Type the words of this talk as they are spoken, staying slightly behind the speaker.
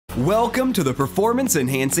Welcome to the Performance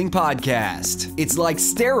Enhancing Podcast. It's like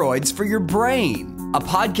steroids for your brain. A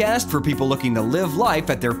podcast for people looking to live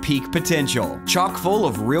life at their peak potential. Chock full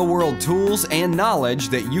of real-world tools and knowledge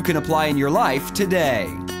that you can apply in your life today.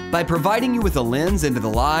 By providing you with a lens into the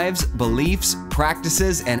lives, beliefs,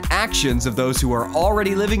 practices, and actions of those who are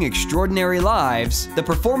already living extraordinary lives, the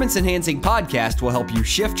Performance Enhancing Podcast will help you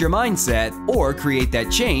shift your mindset or create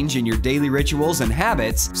that change in your daily rituals and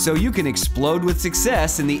habits so you can explode with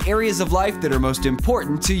success in the areas of life that are most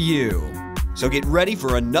important to you. So get ready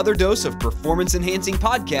for another dose of Performance Enhancing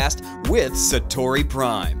Podcast with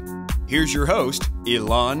SatoriPrime. Here's your host,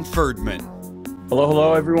 Ilan Ferdman.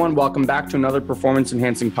 Hello, everyone. Welcome back to another Performance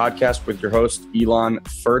Enhancing Podcast with your host, Ilan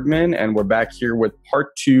Ferdman. And we're back here with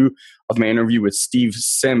part 2 of my interview with Steve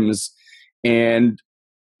Sims. And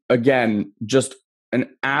again, just an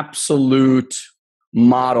absolute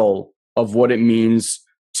model of what it means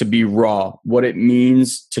to be raw, what it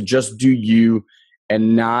means to just do you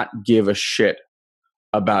and not give a shit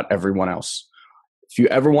about everyone else. If you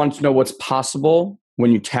ever want to know what's possible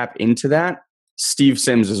when you tap into that, Steve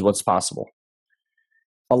Sims is what's possible.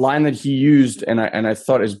 A line that he used and I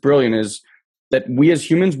thought is brilliant is that we as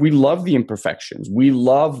humans, we love the imperfections. We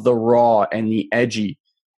love the raw and the edgy.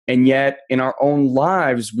 And yet in our own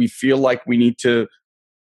lives, we feel like we need to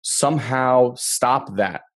somehow stop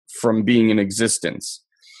that from being in existence.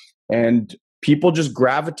 And people just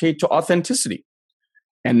gravitate to authenticity.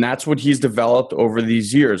 And that's what he's developed over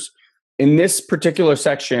these years. In this particular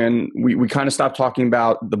section, we kind of stopped talking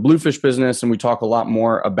about the BlueFish business and we talk a lot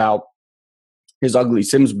more about his Ugly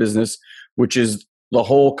Sims business, which is the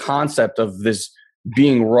whole concept of this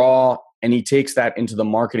being raw, and he takes that into the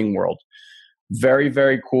marketing world. Very,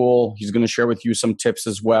 very cool. He's going to share with you some tips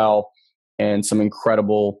as well and some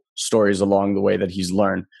incredible stories along the way that he's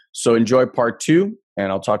learned. So enjoy part 2,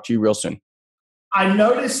 and I'll talk to you real soon. I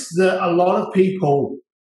noticed that a lot of people,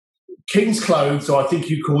 king's clothes, or I think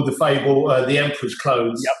you call the fable the emperor's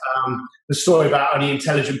clothes, Yep. The story about only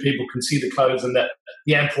intelligent people can see the clothes and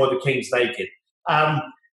the emperor or the king's naked.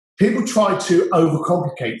 People try to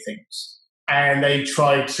overcomplicate things, and they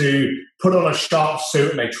try to put on a sharp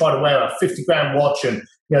suit, and they try to wear a 50 grand watch, and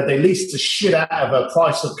they lease the shit out of a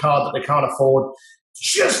priceless car that they can't afford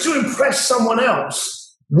just to impress someone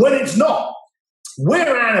else when it's not.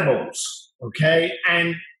 We're animals, okay?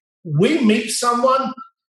 And we meet someone,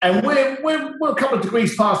 and we're a couple of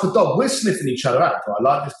degrees past the dog. We're sniffing each other out. Do I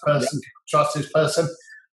like this person? Can I trust this person?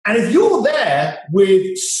 And if you're there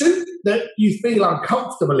with suit that you feel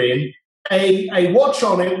uncomfortable in, a watch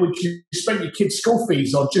on it which you spent your kids' school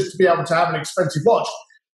fees on just to be able to have an expensive watch,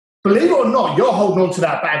 believe it or not, you're holding on to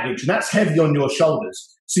that baggage, and that's heavy on your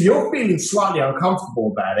shoulders. So you're feeling slightly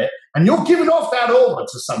uncomfortable about it, and you're giving off that aura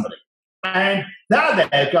to somebody. And they're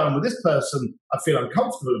there going, well, this person I feel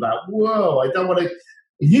uncomfortable about. Whoa, I don't want to.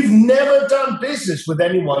 You've never done business with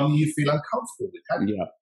anyone you feel uncomfortable with, have you? Yeah.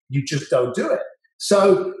 You just don't do it.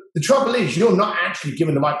 So the trouble is, you're not actually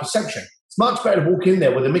given the right perception. It's much better to walk in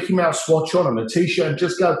there with a Mickey Mouse watch on and a T-shirt and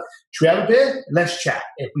just go, should we have a beer? Let's chat.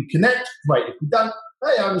 If we connect, great. If we don't,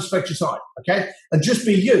 hey, I respect your time, okay? And just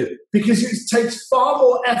be you. Because it takes far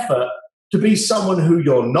more effort to be someone who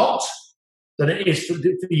you're not than it is for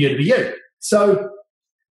you to be you. So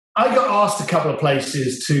I got asked a couple of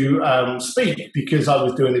places to speak because I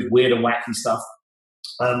was doing this weird and wacky stuff,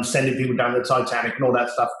 sending people down the Titanic and all that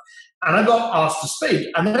stuff. And I got asked to speak.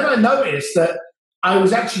 And then I noticed that I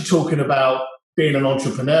was actually talking about being an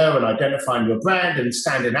entrepreneur and identifying your brand and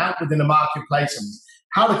standing out within the marketplace and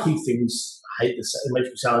how to keep things, I hate this, it makes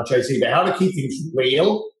me sound like Jay-Z, but how to keep things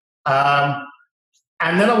real.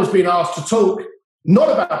 And then I was being asked to talk not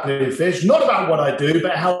about BlueFish, not about what I do,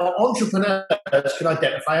 but how entrepreneurs can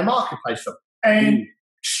identify a marketplace for them. And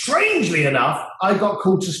strangely enough, I got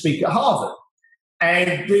called to speak at Harvard.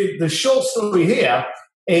 And the short story here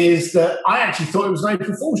is that I actually thought it was an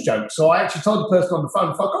April Fool's joke. So I actually told the person on the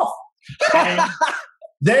phone, fuck off. And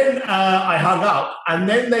then I hung up, and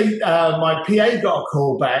then my PA got a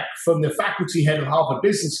call back from the faculty head of Harvard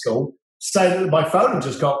Business School saying that my phone had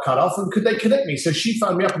just got cut off and could they connect me? So she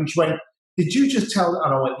phoned me up and she went, did you just tell them?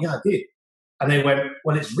 And I went, yeah, I did. And they went,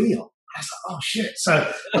 well, it's real. I was like, oh, shit. So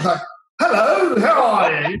I was like, hello, how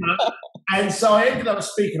are you? And so I ended up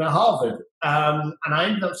speaking at Harvard, and I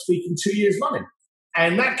ended up speaking 2 years running.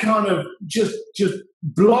 And that kind of just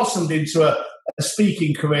blossomed into a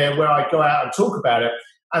speaking career where I go out and talk about it.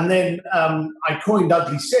 And then I coined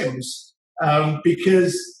Ugly Sims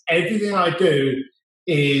because everything I do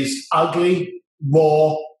is ugly,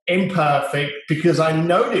 raw, imperfect, because I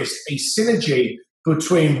noticed a synergy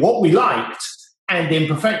between what we liked and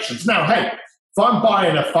imperfections. Now, hey, if I'm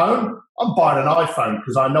buying a phone, I'm buying an iPhone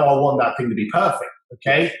because I know I want that thing to be perfect,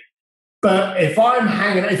 okay? But if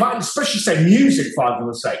I'm especially say music, for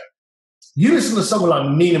argument's sake, you listen to someone like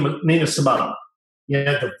Nina Simone, you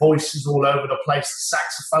know, the voices all over the place, the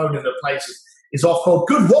saxophone in the place is off called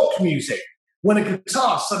good rock music. When a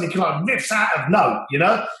guitar suddenly kind of rips out of note, you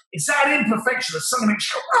know, it's that imperfection that suddenly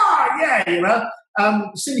makes you go, yeah, you know.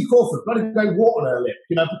 Cindy Crawford, bloody great water on her lip,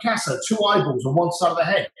 you know, Picasso, 2 eyeballs on one side of the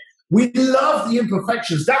head. We love the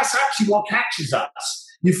imperfections. That's actually what catches us.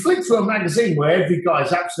 You flick through a magazine where every guy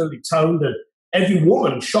is absolutely toned and every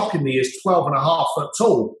woman, shockingly, is 12 and a half foot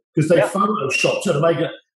tall because they photoshopped her to make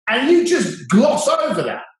it. And you just gloss over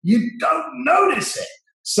that. You don't notice it.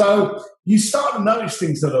 So you start to notice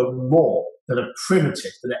things that are raw, that are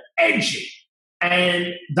primitive, that are edgy.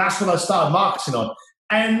 And that's what I started marketing on.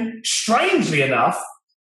 And strangely enough,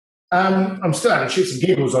 I'm still having shits and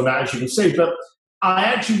giggles on that, as you can see, but I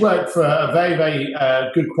actually work for a very, very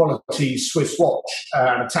good quality Swiss watch,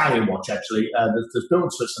 an Italian watch, actually, that's built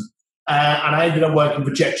in Switzerland. And I ended up working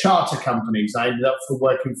for jet charter companies. I ended up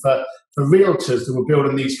working for realtors that were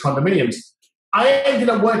building these condominiums. I ended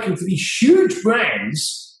up working for these huge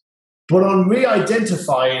brands, but on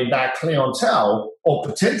re-identifying their clientele or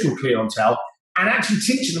potential clientele and actually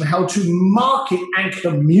teaching them how to market and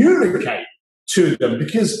communicate to them.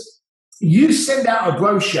 Because you send out a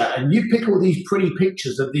brochure and you pick all these pretty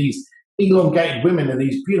pictures of these elongated women and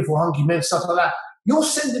these beautiful hunky men, stuff like that. You're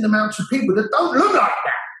sending them out to people that don't look like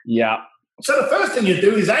that. Yeah. So the first thing you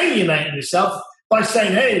do is alienate yourself by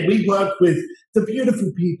saying, hey, we work with the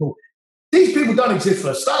beautiful people. These people don't exist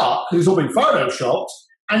for a start because it's all been photoshopped.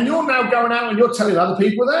 And you're now going out and you're telling other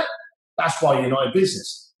people that. That's why you're not in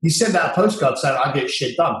business. You send out a postcard saying, I get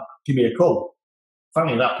shit done. Give me a call.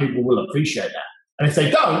 Funny enough, people will appreciate that. And if they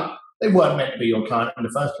don't, they weren't meant to be your client in the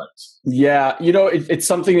first place. Yeah. You know, it's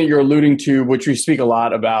something that you're alluding to, which we speak a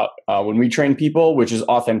lot about when we train people, which is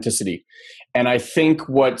authenticity. And I think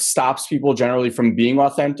what stops people generally from being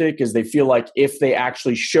authentic is they feel like if they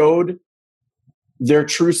actually showed their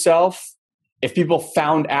true self, if people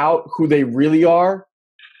found out who they really are,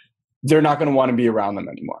 they're not going to want to be around them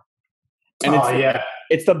anymore. And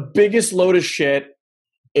it's the biggest load of shit.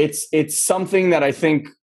 It's something that I think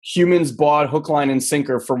humans bought hook, line, and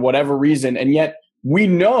sinker for whatever reason. And yet we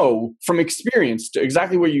know from experience, to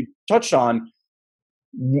exactly what you touched on,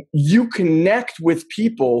 you connect with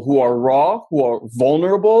people who are raw, who are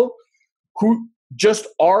vulnerable, who just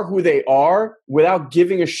are who they are without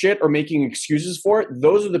giving a shit or making excuses for it.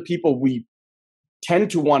 Those are the people we tend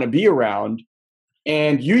to want to be around.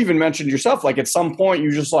 And you even mentioned yourself, like at some point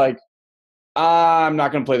you just like, I'm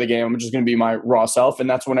not going to play the game. I'm just going to be my raw self. And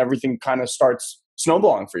that's when everything kind of starts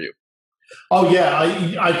snowballing for you. Oh, yeah.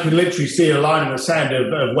 I can literally see a line in the sand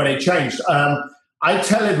of when it changed. I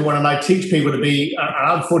tell everyone, and I teach people to be, and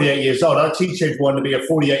I'm 48 years old, I teach everyone to be a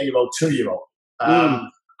 48-year-old, 2-year-old.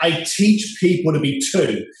 I teach people to be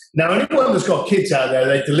 2. Now, anyone that's got kids out there,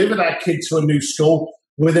 they deliver that kid to a new school.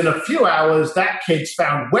 Within a few hours, that kid's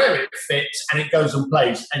found where it fits, and it goes and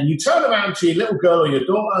plays. And you turn around to your little girl or your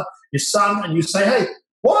daughter, your son, and you say, hey,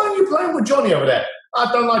 why aren't you playing with Johnny over there?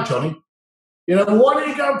 I don't like Johnny. You know, why don't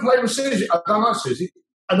you go and play with Susie? I don't like Susie.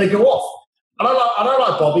 And they go off. I don't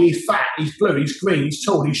like Bobby. He's fat. He's blue. He's green. He's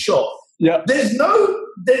tall. He's short. Yeah. There's no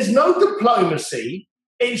diplomacy.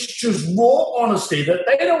 It's just raw honesty that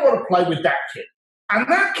they don't want to play with that kid. And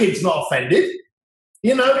that kid's not offended.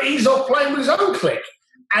 You know, he's off playing with his own clique.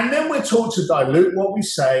 And then we're taught to dilute what we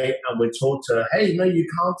say, and we're taught to, hey, no, you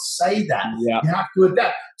can't say that. Yeah. You have to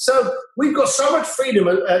adapt. So we've got so much freedom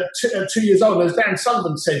at 2 years old. As Dan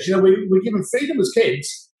Sullivan says, you know, we're given freedom as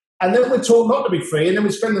kids, and then we're taught not to be free, and then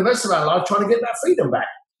we spend the rest of our life trying to get that freedom back.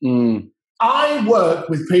 I work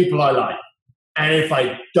with people I like. And if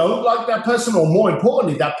I don't like that person, or more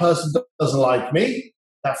importantly, that person doesn't like me,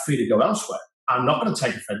 that's free to go elsewhere. I'm not going to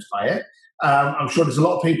take offense by it. I'm sure there's a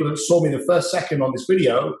lot of people that saw me the first second on this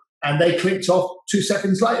video and they clicked off 2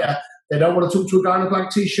 seconds later. They don't want to talk to a guy in a black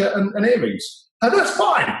t-shirt and earrings. And that's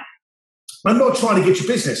fine. I'm not trying to get your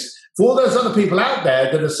business. For all those other people out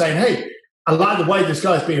there that are saying, hey, I like the way this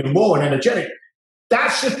guy's being raw and energetic,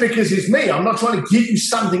 that's just because it's me. I'm not trying to give you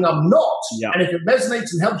something I'm not. Yeah. And if it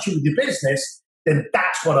resonates and helps you with your business, then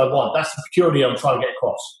that's what I want. That's the purity I'm trying to get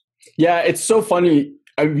across. Yeah, it's so funny.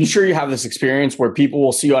 I'm sure you have this experience where people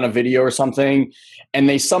will see you on a video or something and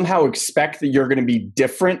they somehow expect that you're going to be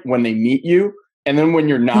different when they meet you. And then when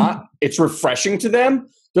you're not, it's refreshing to them.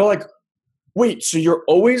 They're like, wait, so you're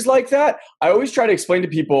always like that? I always try to explain to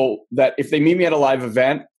people that if they meet me at a live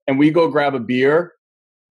event and we go grab a beer,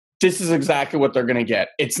 this is exactly what they're going to get.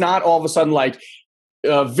 It's not all of a sudden like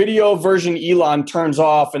video version Elon turns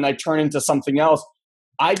off and I turn into something else.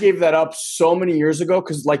 I gave that up so many years ago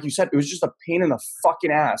because, like you said, it was just a pain in the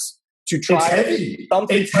fucking ass to try. It's heavy.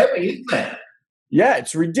 Something. It's heavy, isn't it? Yeah,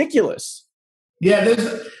 it's ridiculous. Yeah,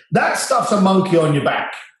 that stuff's a monkey on your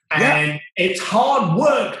back. And it's hard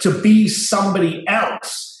work to be somebody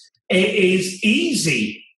else. It is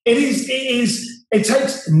easy. It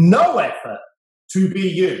takes no effort to be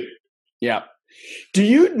you. Yeah. Do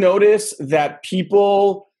you notice that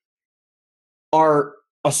people are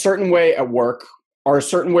a certain way at work, are a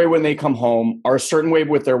certain way when they come home, are a certain way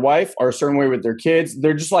with their wife, are a certain way with their kids?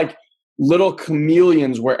 They're just like little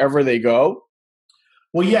chameleons wherever they go.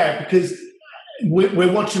 Well, yeah, because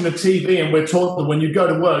we're watching the TV and we're taught that when you go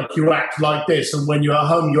to work, you act like this. And when you're at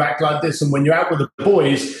home, you act like this. And when you're out with the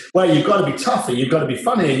boys, well, you've got to be tougher. You've got to be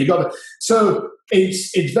funnier. So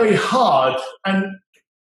it's very hard. And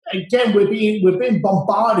again, we're being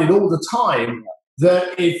bombarded all the time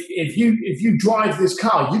that if you drive this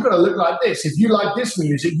car, you've got to look like this. If you like this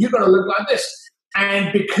music, you've got to look like this.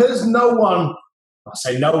 And because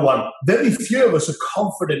very few of us are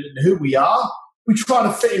confident in who we are, we try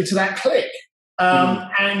to fit into that clique.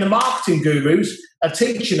 And the marketing gurus are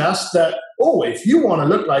teaching us that, if you want to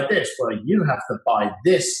look like this, well, you have to buy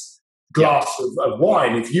this glass of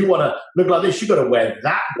wine. If you want to look like this, you've got to wear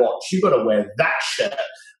that watch. You've got to wear that shirt.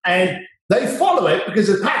 And they follow it because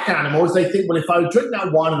as pack animals, they think, well, if I drink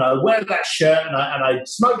that wine and I wear that shirt and I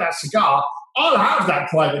smoke that cigar, I'll have that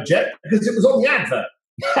private jet because it was on the advert.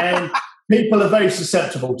 And people are very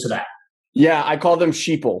susceptible to that. Yeah, I call them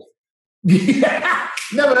sheeple. Yeah,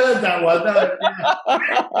 never heard that one. No,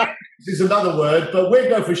 yeah. This is another word, but we'll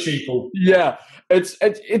go for sheeple. Yeah, it's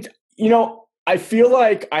I feel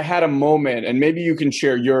like I had a moment, and maybe you can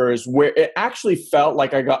share yours, where it actually felt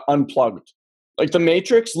like I got unplugged. Like the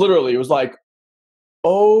Matrix, literally, it was like,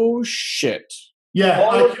 oh shit. Yeah,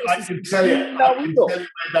 I can tell you.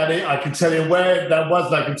 I can tell you where that was.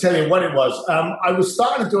 And I can tell you when it was. I was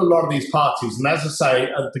starting to do a lot of these parties, and as I say,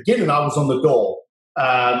 at the beginning, I was on the door.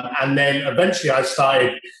 And then eventually I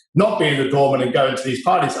started not being the doorman and going to these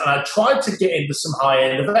parties. And I tried to get into some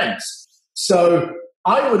high-end events. So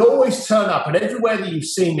I would always turn up, and everywhere that you've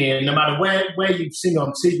seen me, and no matter where you've seen me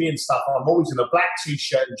on TV and stuff, I'm always in a black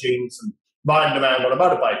T-shirt and jeans and riding around on a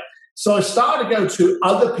motorbike. So I started to go to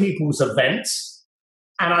other people's events.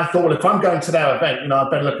 And I thought, well, if I'm going to their event, I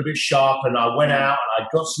better look a bit sharp. And I went out and I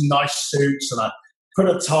got some nice suits and I put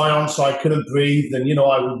a tie on so I couldn't breathe. And,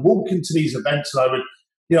 I would walk into these events and I would,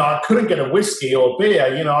 I couldn't get a whiskey or beer.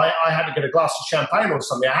 I had to get a glass of champagne or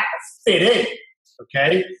something. I had to fit in,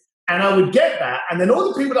 okay? And I would get that. And then all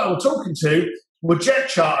the people that I was talking to were jet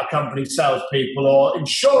charter company salespeople or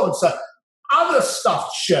insurance, other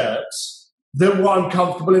stuffed shirts that were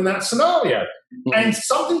uncomfortable in that scenario. Mm-hmm. And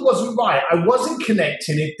something wasn't right. I wasn't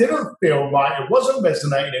connecting. It didn't feel right. It wasn't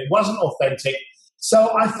resonating. It wasn't authentic.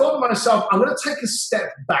 So I thought to myself, I'm going to take a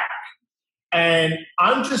step back and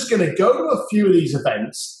I'm just going to go to a few of these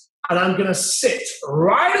events and I'm going to sit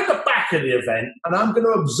right at the back of the event and I'm going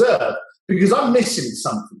to observe because I'm missing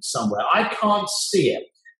something somewhere. I can't see it.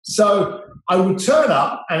 So I would turn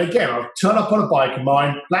up, and again, I'd turn up on a bike of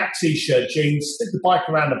mine, black T-shirt, jeans, stick the bike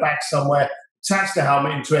around the back somewhere, attach the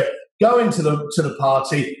helmet into it, go into the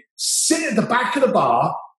party, sit at the back of the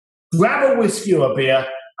bar, grab a whiskey or a beer,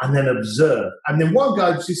 and then observe. And then one guy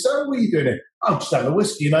would say, so what are you doing here? I'm just having a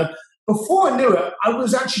whiskey, Before I knew it, I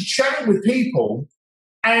was actually chatting with people,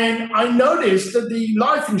 and I noticed that the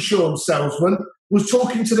life insurance salesman was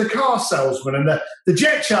talking to the car salesman, and the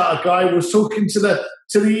jet charter guy was talking to the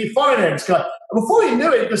finance guy. And before you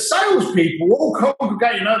knew it, the salespeople were all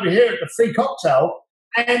congregating over here at the free cocktail,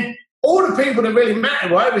 and all the people that really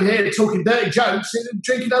matter were over here talking dirty jokes and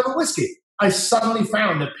drinking over whiskey. I suddenly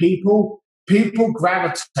found that people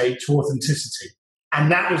gravitate to authenticity,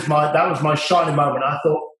 and that was my shining moment. I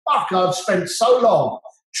thought, fuck, I've spent so long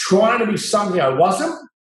trying to be something I wasn't.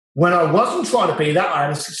 When I wasn't trying to be that, I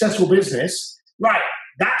had a successful business. Right,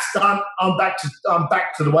 that's done. I'm back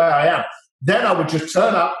to the way I am. Then I would just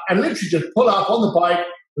turn up and literally just pull up on the bike,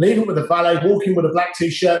 leave it with the valet, walk in with a black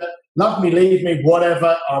T-shirt, love me, leave me,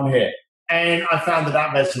 whatever, I'm here. And I found that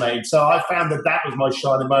resonated. So I found that was my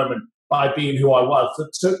shining moment by being who I was. It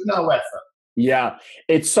took no effort. Yeah,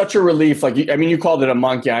 it's such a relief. You called it a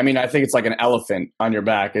monkey. I think it's like an elephant on your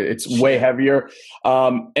back. It's way heavier.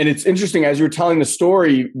 And it's interesting, as you were telling the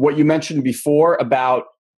story, what you mentioned before about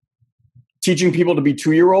teaching people to be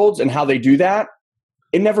 2-year-olds and how they do that,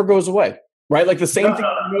 it never goes away, right? Like the same thing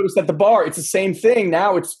you noticed at the bar, it's the same thing.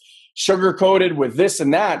 Now it's sugar-coated with this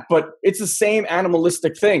and that, but it's the same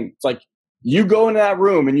animalistic thing. It's like you go into that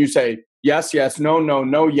room and you say, yes, yes, no, no,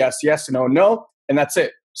 no, yes, yes, no, no, and that's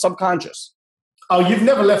it. Subconscious. Oh, you've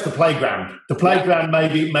never left the playground. The playground may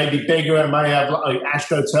be bigger and may have like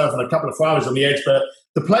AstroTurf and a couple of flowers on the edge, but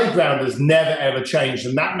the playground has never, ever changed.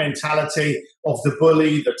 And that mentality of the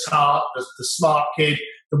bully, the tart, the smart kid,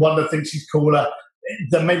 the one that thinks he's cooler,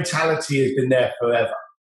 the mentality has been there forever.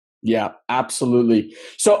 Yeah, absolutely.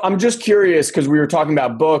 So I'm just curious because we were talking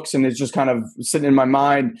about books and it's just kind of sitting in my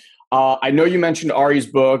mind. I know you mentioned Ari's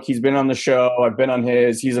book. He's been on the show. I've been on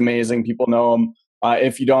his. He's amazing. People know him.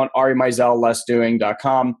 If you don't, Ari Meisel,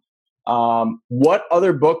 lessdoing.com. What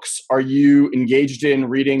other books are you engaged in,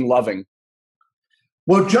 reading, loving?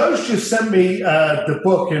 Well, Joe's just sent me the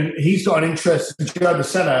book, and he's got an interest in Joe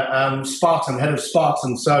DeSena, Spartan, head of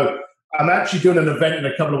Spartan. So I'm actually doing an event in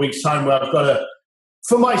a couple of weeks' time where I've got to,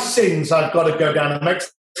 for my sins, I've got to go down to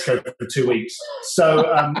Mexico for 2 weeks. So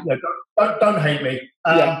don't hate me.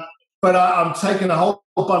 But I'm taking a whole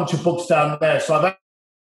bunch of books down there. So I've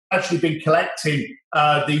actually been collecting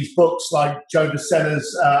these books like Joe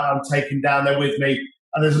DeSena's I'm taking down there with me.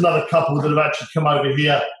 And there's another couple that have actually come over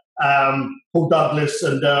here. Paul Douglas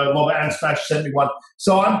and Robert Anspash sent me one.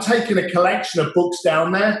 So I'm taking a collection of books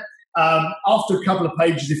down there. After a couple of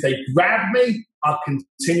pages, if they grab me, I'll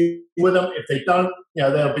continue with them. If they don't,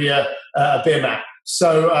 there'll be a beer mat.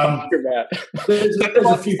 So there's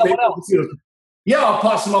a few people. Yeah, I'll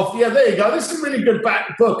pass them off. Yeah, there you go. This is a really good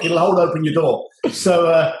book. It'll hold open your door. So,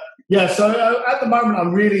 at the moment,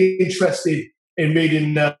 I'm really interested in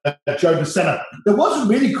reading Joe DeSena. There was a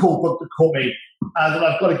really cool book that caught me that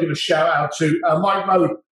I've got to give a shout out to. Mike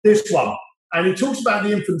wrote this one, and he talks about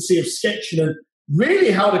the infancy of sketching and really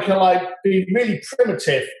how to kind of like be really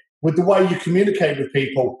primitive with the way you communicate with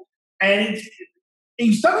people. And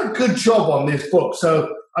he's done a good job on this book,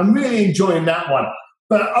 so I'm really enjoying that one.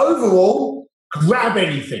 But overall, grab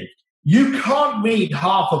anything. You can't read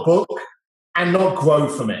half a book and not grow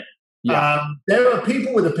from it. Yeah. There are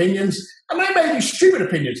people with opinions, and they may be stupid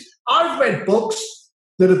opinions. I've read books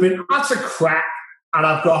that have been utter crap, and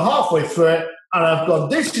I've got halfway through it, and I've gone,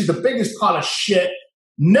 this is the biggest pile of shit,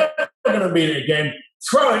 never going to read it again,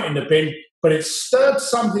 throw it in the bin, but it stirred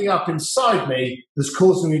something up inside me that's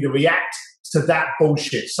causing me to react to that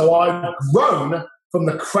bullshit. So I've grown from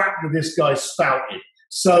the crap that this guy spouted.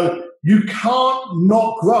 So you can't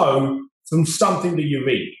not grow from something that you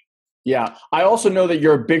read. Yeah. I also know that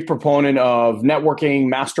you're a big proponent of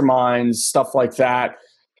networking, masterminds, stuff like that.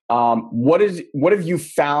 What have you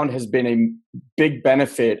found has been a big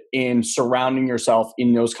benefit in surrounding yourself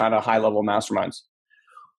in those kind of high-level masterminds?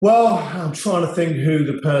 Well, I'm trying to think who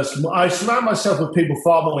the person... I surround myself with people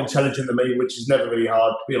far more intelligent than me, which is never really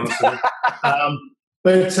hard, to be honest with you.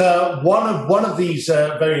 But one of these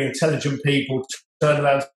very intelligent people turned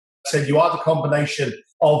around and said, you are the combination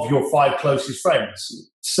of your 5 closest friends.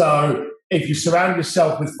 So if you surround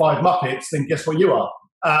yourself with 5 Muppets, then guess what you are?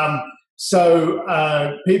 So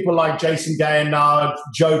people like Jason Gaynard,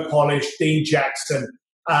 Joe Polish, Dean Jackson,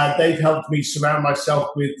 they've helped me surround myself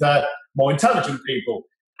with more intelligent people.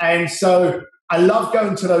 And so I love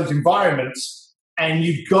going to those environments, and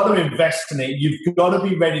you've got to invest in it. You've got to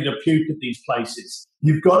be ready to puke at these places.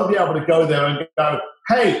 You've got to be able to go there and go,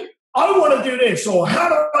 hey, I want to do this, or how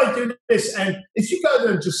do I do this? And if you go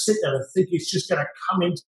there and just sit there and think it's just going to come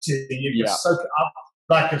into you, just soak it up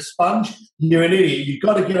like a sponge, you're an idiot. You've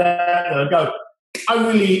got to get out there and go, I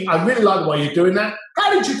really like the way you're doing that.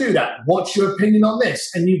 How did you do that? What's your opinion on this?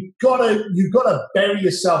 And you've got to bury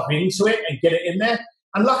yourself into it and get it in there.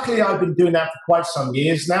 And luckily, I've been doing that for quite some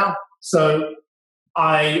years now. So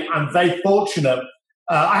I am very fortunate.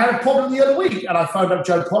 I had a problem the other week, and I phoned up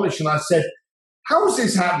Joe Polish, and I said, how is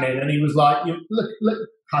this happening? And he was like, look,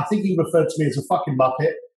 I think he referred to me as a fucking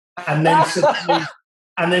Muppet. And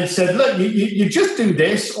then said, look, you just do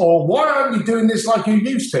this, or why aren't you doing this like you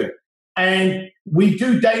used to? And we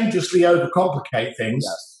do dangerously overcomplicate things.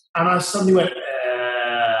 Yes. And I suddenly went,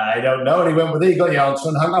 I don't know. And he went, well, there you got the answer,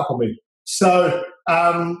 and hung up on me. So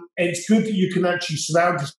it's good that you can actually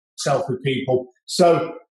surround yourself with people.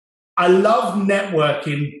 So I love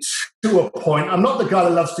networking to a point. I'm not the guy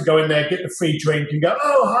that loves to go in there, get the free drink and go,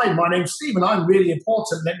 oh, hi, my name's Stephen. I'm really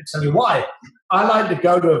important. Let me tell you why. I like to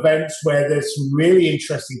go to events where there's some really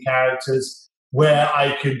interesting characters, where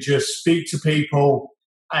I could just speak to people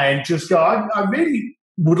and just go, I really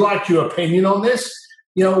would like your opinion on this.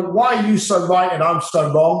 Why are you so right and I'm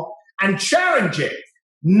so wrong? And challenge it.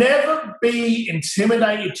 Never be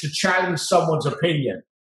intimidated to challenge someone's opinion,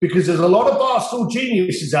 because there's a lot of barstool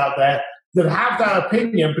geniuses out there that have that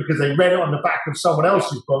opinion because they read it on the back of someone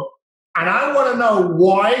else's book. And I want to know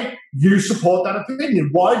why you support that opinion.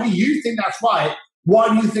 Why do you think that's right? Why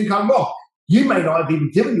do you think I'm wrong? You may not have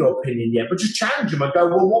even given your opinion yet, but just challenge them and go,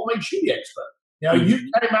 well, what makes you the expert? You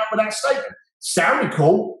came out with that statement. sounded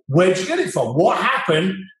cool. Where'd you get it from? What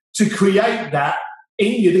happened to create that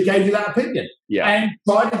in you that gave you that opinion? Yeah. And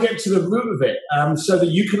try to get to the root of it so that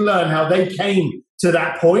you can learn how they came to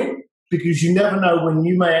that point, because you never know when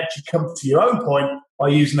you may actually come to your own point by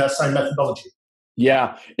using that same methodology.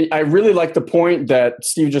 Yeah. I really like the point that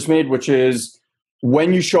Steve just made, which is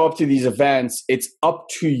when you show up to these events, it's up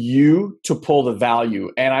to you to pull the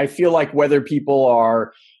value. And I feel like whether people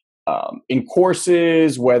are in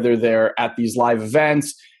courses, whether they're at these live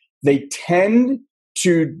events, they tend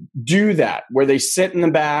to do that, where they sit in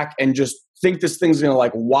the back and just think this thing's going to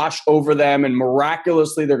like wash over them, and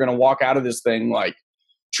miraculously they're going to walk out of this thing like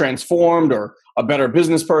transformed or a better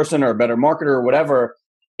business person or a better marketer or whatever.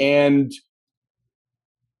 And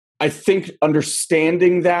I think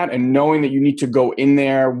understanding that and knowing that you need to go in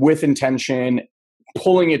there with intention,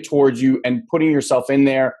 pulling it towards you and putting yourself in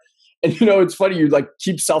there. And it's funny, you like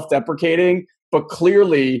keep self-deprecating, but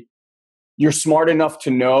clearly you're smart enough to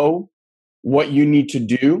know what you need to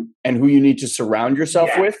do and who you need to surround yourself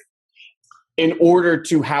with in order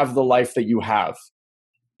to have the life that you have.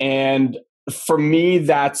 And for me,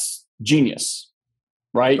 that's genius,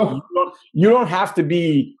 right? Oh. You don't have to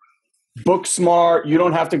be book smart. You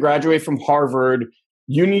don't have to graduate from Harvard.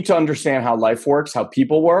 You need to understand how life works, how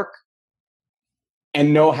people work,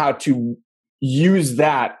 and know how to use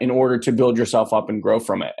that in order to build yourself up and grow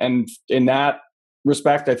from it. And in that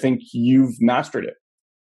respect, I think you've mastered it.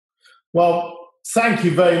 Well, thank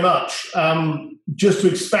you very much. Just to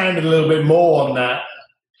expand a little bit more on that,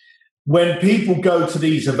 when people go to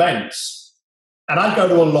these events, and I go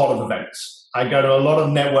to a lot of events, I go to a lot of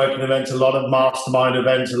networking events, a lot of mastermind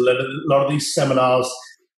events, a lot of these seminars.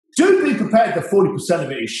 Do be prepared that 40%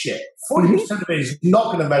 of it is shit. 40% of it is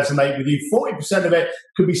not going to resonate with you. 40% of it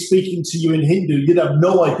could be speaking to you in Hindu. You'd have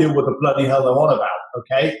no idea what the bloody hell they're on about,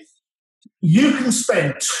 okay? You can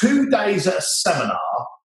spend 2 days at a seminar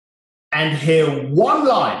and hear one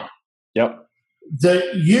line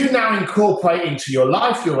that you now incorporate into your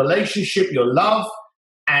life, your relationship, your love,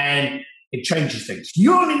 and it changes things.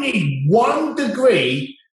 You only need 1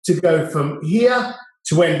 degree to go from here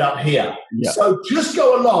to end up here. Yeah. So just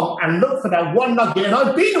go along and look for that one nugget. And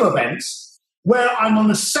I've been to events where I'm on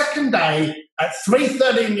the second day at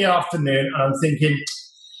 3:30 in the afternoon and I'm thinking,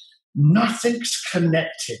 nothing's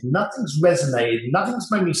connected, nothing's resonated, nothing's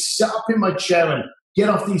made me sit up in my chair and get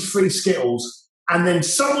off these free Skittles. And then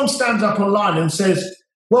someone stands up online and says,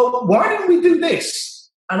 well, why didn't we do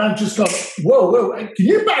this? And I'm just like, whoa, can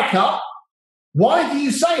you back up? Why do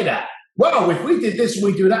you say that? Well, if we did this,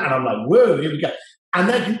 we do that. And I'm like, whoa, here we go. And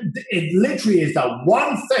then it literally is that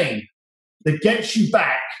one thing that gets you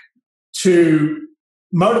back to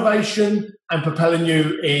motivation and propelling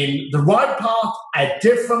you in the right path, a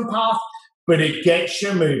different path, but it gets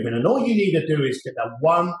you moving. And all you need to do is get that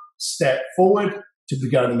one step forward to be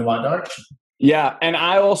going in the right direction. Yeah. And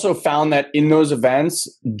I also found that in those events,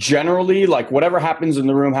 generally, like whatever happens in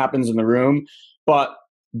the room happens in the room, but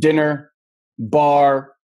dinner,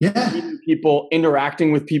 bar, meeting people,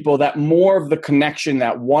 interacting with people, that more of the connection,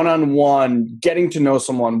 that one-on-one, getting to know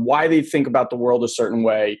someone, why they think about the world a certain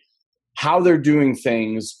way, how they're doing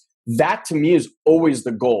things, that to me is always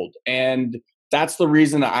the gold. And that's the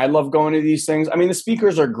reason that I love going to these things. I mean, the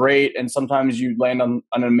speakers are great and sometimes you land on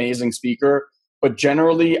an amazing speaker, but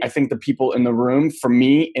generally I think the people in the room, for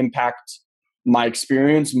me, impact my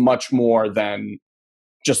experience much more than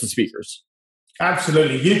just the speakers.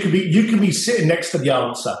 Absolutely. You can be sitting next to the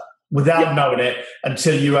answer without knowing it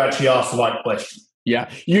until you actually ask the right question. Yeah.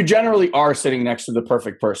 You generally are sitting next to the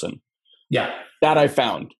perfect person. Yeah. That I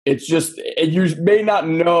found. It's just, you may not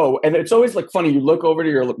know. And it's always like funny. You look over to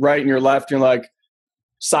your right and your left, you're like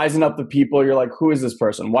sizing up the people. You're like, who is this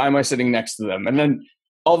person? Why am I sitting next to them? And then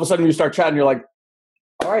all of a sudden you start chatting. You're like,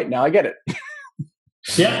 all right, now I get it.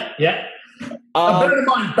 Yeah. Bear in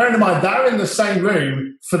mind, they're in the same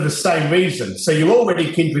room for the same reason. So you're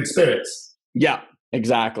already kindred spirits. Yeah,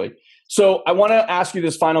 exactly. So I want to ask you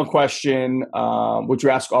this final question, which we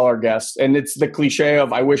ask all our guests. And it's the cliche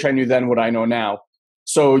of, I wish I knew then what I know now.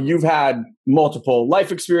 So you've had multiple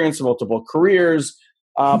life experience, multiple careers.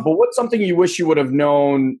 But what's something you wish you would have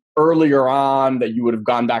known earlier on that you would have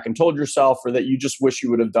gone back and told yourself, or that you just wish you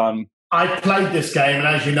would have done? I played this game, and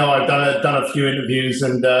as you know, I've done a few interviews,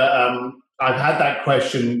 and I've had that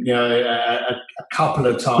question, a couple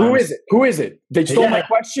of times. Who is it? They stole my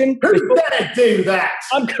question? Who dare do that?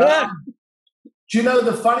 I'm glad. Do you know,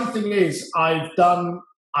 the funny thing is, I've done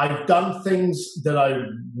things that I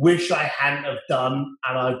wish I hadn't have done,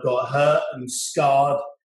 and I've got hurt and scarred,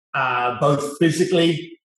 both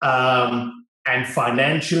physically and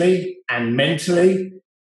financially and mentally.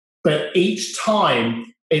 But each time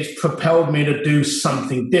it's propelled me to do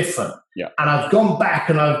something different. Yeah. And I've gone back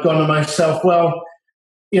and I've gone to myself, well,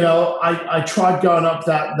 I tried going up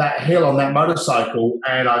that hill on that motorcycle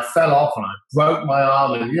and I fell off and I broke my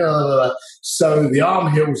arm and so the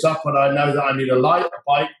arm heals up and I know that I need a lighter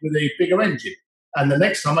bike with a bigger engine. And the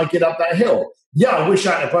next time I get up that hill, I wish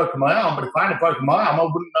I had broken my arm, but if I hadn't broken my arm, I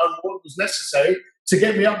wouldn't know what was necessary to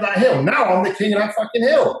get me up that hill. Now I'm the king of that fucking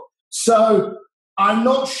hill. So I'm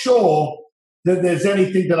not sure that there's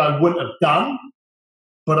anything that I wouldn't have done,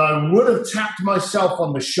 but I would have tapped myself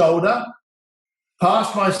on the shoulder,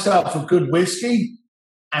 passed myself a good whiskey,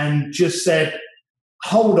 and just said,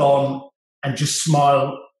 hold on, and just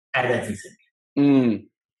smile at everything.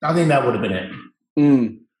 I think that would have been it.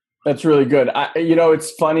 That's really good.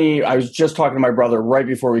 It's funny. I was just talking to my brother right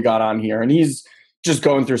before we got on here, and he's just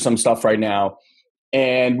going through some stuff right now.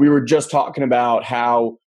 And we were just talking about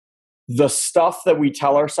how the stuff that we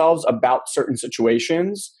tell ourselves about certain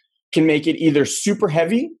situations can make it either super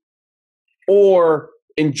heavy or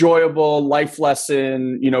enjoyable, life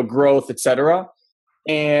lesson, growth, etc.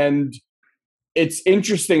 And it's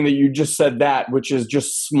interesting that you just said that, which is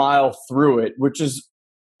just smile through it, which is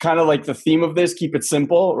kind of like the theme of this, keep it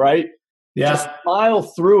simple, right? Yeah. Just smile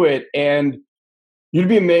through it, and you'd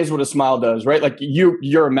be amazed what a smile does, right? Like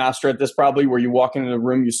you're a master at this probably, where you walk into a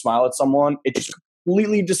room, you smile at someone, it just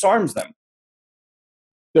completely disarms them.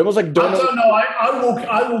 They almost like don't. I don't know.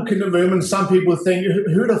 I walk in the room and some people think,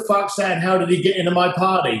 who the fuck's that and how did he get into my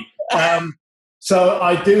party? So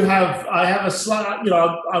I have a slight,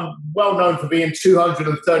 I'm well known for being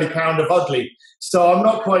 230 pound of ugly. So I'm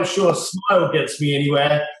not quite sure a smile gets me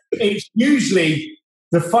anywhere. It's usually,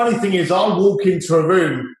 the funny thing is I'll walk into a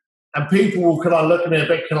room and people will kind of look at me a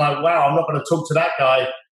bit kind of like, wow, I'm not going to talk to that guy.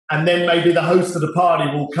 And then maybe the host of the party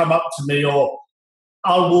will come up to me, or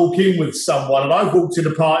I'll walk in with someone. And I've walked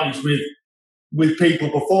into parties with people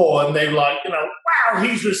before and they're like, wow,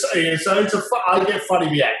 he's receiving. So I get funny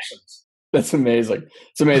reactions. That's amazing.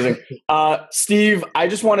 It's amazing. Steve, I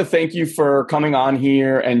just want to thank you for coming on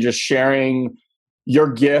here and just sharing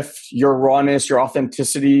your gift, your rawness, your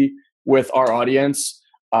authenticity with our audience.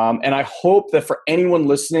 And I hope that for anyone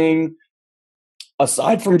listening,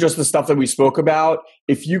 aside from just the stuff that we spoke about,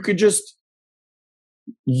 if you could just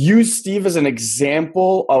use Steve as an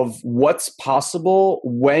example of what's possible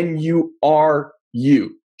when you are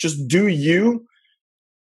you. Just do you,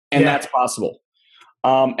 and that's possible.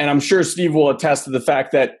 And I'm sure Steve will attest to the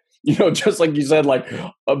fact that, just like you said, like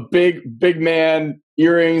a big man,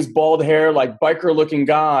 earrings, bald hair, like biker looking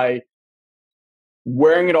guy,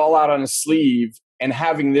 wearing it all out on his sleeve and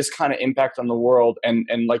having this kind of impact on the world. And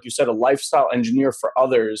like you said, a lifestyle engineer for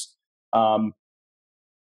others.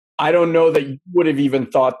 I don't know that you would have even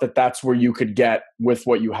thought that that's where you could get with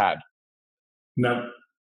what you had. No.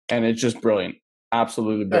 And it's just brilliant.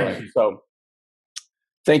 Absolutely brilliant. So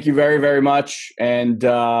thank you very, very much. And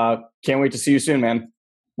can't wait to see you soon, man.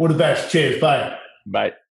 All the best. Cheers. Bye.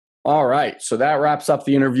 Bye. All right. So that wraps up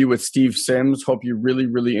the interview with Steve Sims. Hope you really,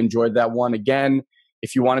 really enjoyed that one. Again,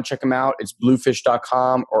 if you want to check him out, it's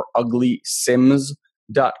bluefish.com or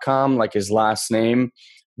uglysims.com, like his last name.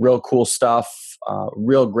 Real cool stuff.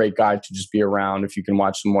 Real great guy to just be around. If you can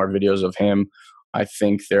watch some more videos of him, I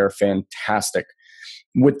think they're fantastic.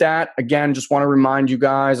 With that, again, just want to remind you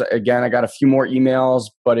guys, again, I got a few more emails,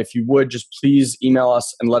 but if you would just please email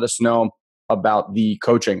us and let us know about the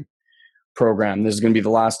coaching program. This is going to be the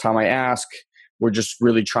last time I ask. We're just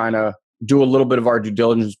really trying to do a little bit of our due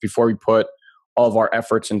diligence before we put all of our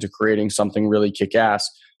efforts into creating something really kick-ass.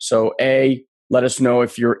 So let us know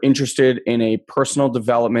if you're interested in a personal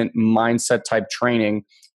development mindset type training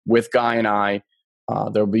with Guy and I.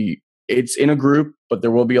 It's in a group, but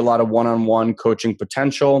there will be a lot of one-on-one coaching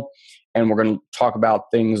potential. And we're going to talk about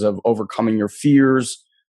things of overcoming your fears,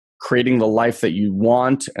 creating the life that you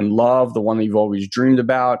want and love, the one that you've always dreamed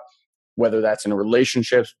about, whether that's in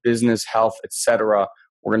relationships, business, health, etc.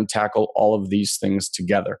 We're going to tackle all of these things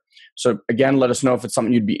together. So again, let us know if it's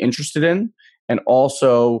something you'd be interested in, and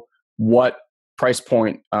also what price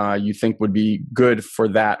point you think would be good for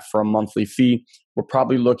that for a monthly fee. We're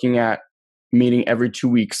probably looking at meeting every 2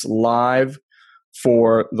 weeks live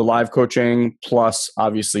for the live coaching, plus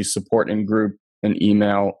obviously support in group and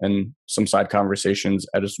email and some side conversations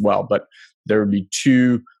as well. But there would be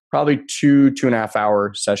probably 2.5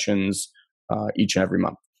 hour sessions each and every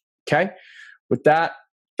month. Okay. With that,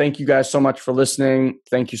 thank you guys so much for listening.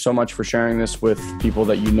 Thank you so much for sharing this with people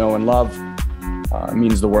that you know and love. It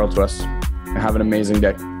means the world to us. Have an amazing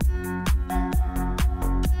day.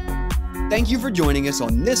 Thank you for joining us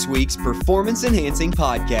on this week's Performance Enhancing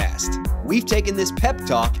Podcast. We've taken this pep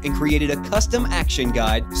talk and created a custom action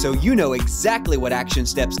guide so you know exactly what action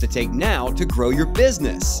steps to take now to grow your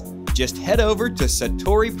business. Just head over to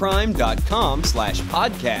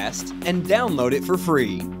SatoriPrime.com/podcast and download it for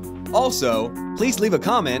free. Also, please leave a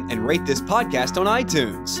comment and rate this podcast on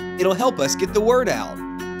iTunes. It'll help us get the word out.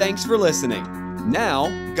 Thanks for listening. Now,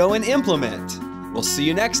 go and implement. We'll see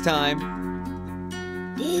you next time.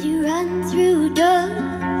 Did you run through doors?